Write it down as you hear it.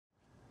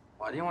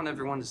Why do you want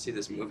everyone to see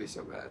this movie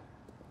so bad?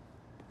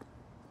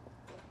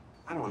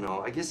 I don't know.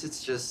 I guess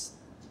it's just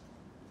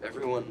if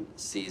everyone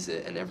sees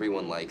it and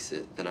everyone likes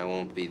it, then I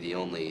won't be the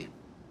only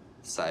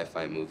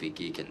sci-fi movie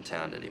geek in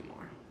town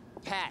anymore.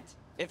 Pat,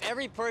 if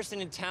every person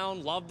in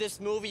town loved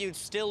this movie, you'd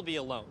still be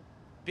alone.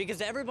 Because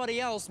to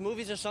everybody else,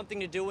 movies are something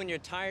to do when you're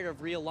tired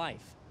of real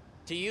life.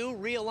 To you,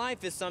 real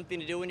life is something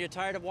to do when you're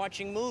tired of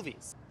watching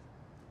movies.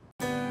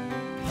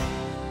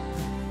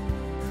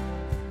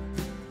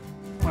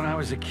 When I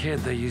was a kid,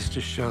 they used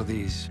to show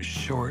these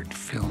short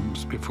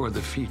films before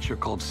the feature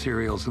called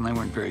serials, and they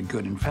weren't very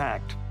good. In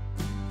fact,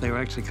 they were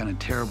actually kind of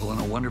terrible in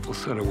a wonderful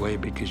sort of way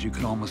because you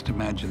could almost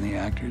imagine the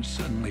actors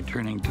suddenly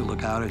turning to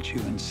look out at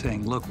you and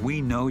saying, look, we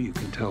know you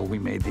can tell we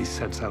made these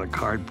sets out of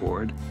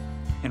cardboard,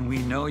 and we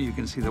know you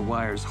can see the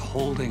wires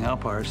holding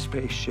up our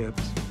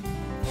spaceships.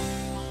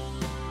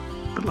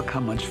 But look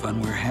how much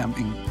fun we're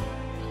having.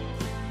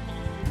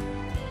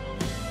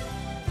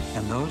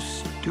 And those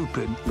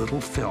stupid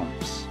little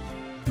films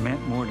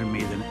meant more to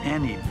me than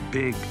any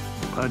big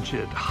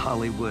budget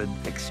Hollywood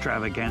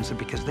extravaganza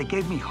because they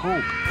gave me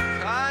hope.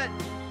 Cut!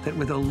 That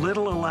with a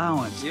little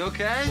allowance, You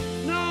okay?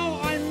 No,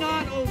 I'm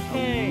not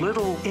okay. a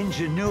little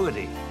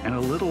ingenuity, and a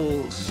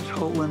little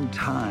stolen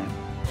time,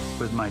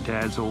 with my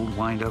dad's old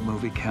wind-up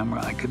movie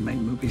camera, I could make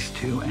movies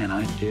too, and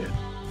I did.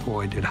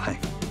 Boy, did I.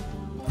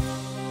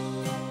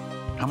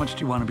 How much do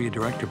you want to be a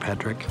director,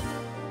 Patrick?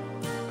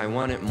 I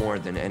want it more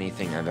than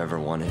anything I've ever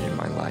wanted in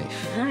my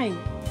life. Hi.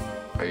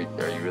 Are you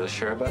really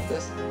sure about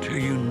this? Do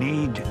you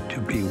need to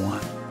be one?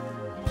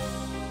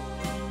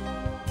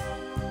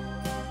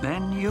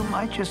 Then you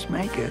might just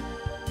make it.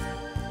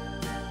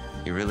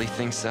 You really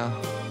think so?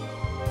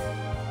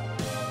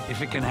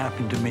 If it can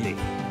happen to me,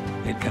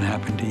 it can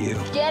happen to you.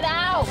 Get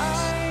out!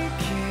 I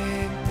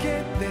can't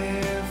get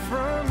there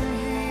from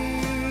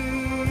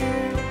here,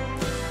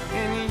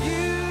 and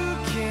you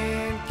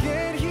can't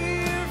get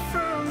here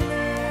from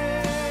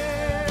there,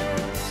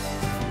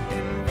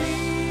 and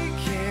we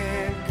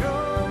can't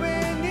go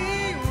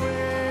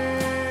anywhere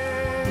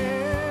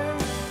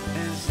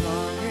as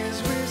long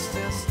as we're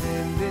still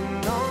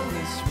standing on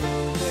this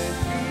road that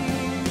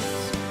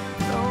leads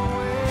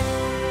nowhere.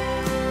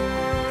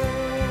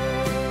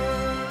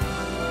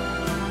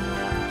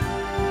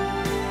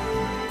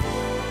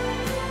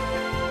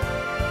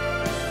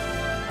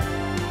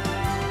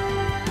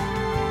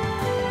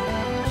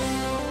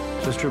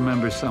 Just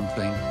remember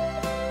something.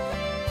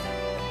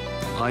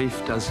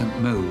 Life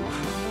doesn't move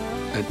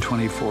at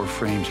 24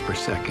 frames per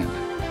second.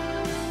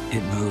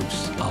 It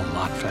moves a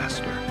lot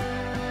faster.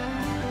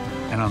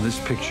 And on this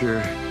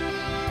picture,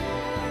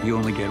 you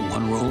only get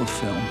one roll of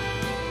film.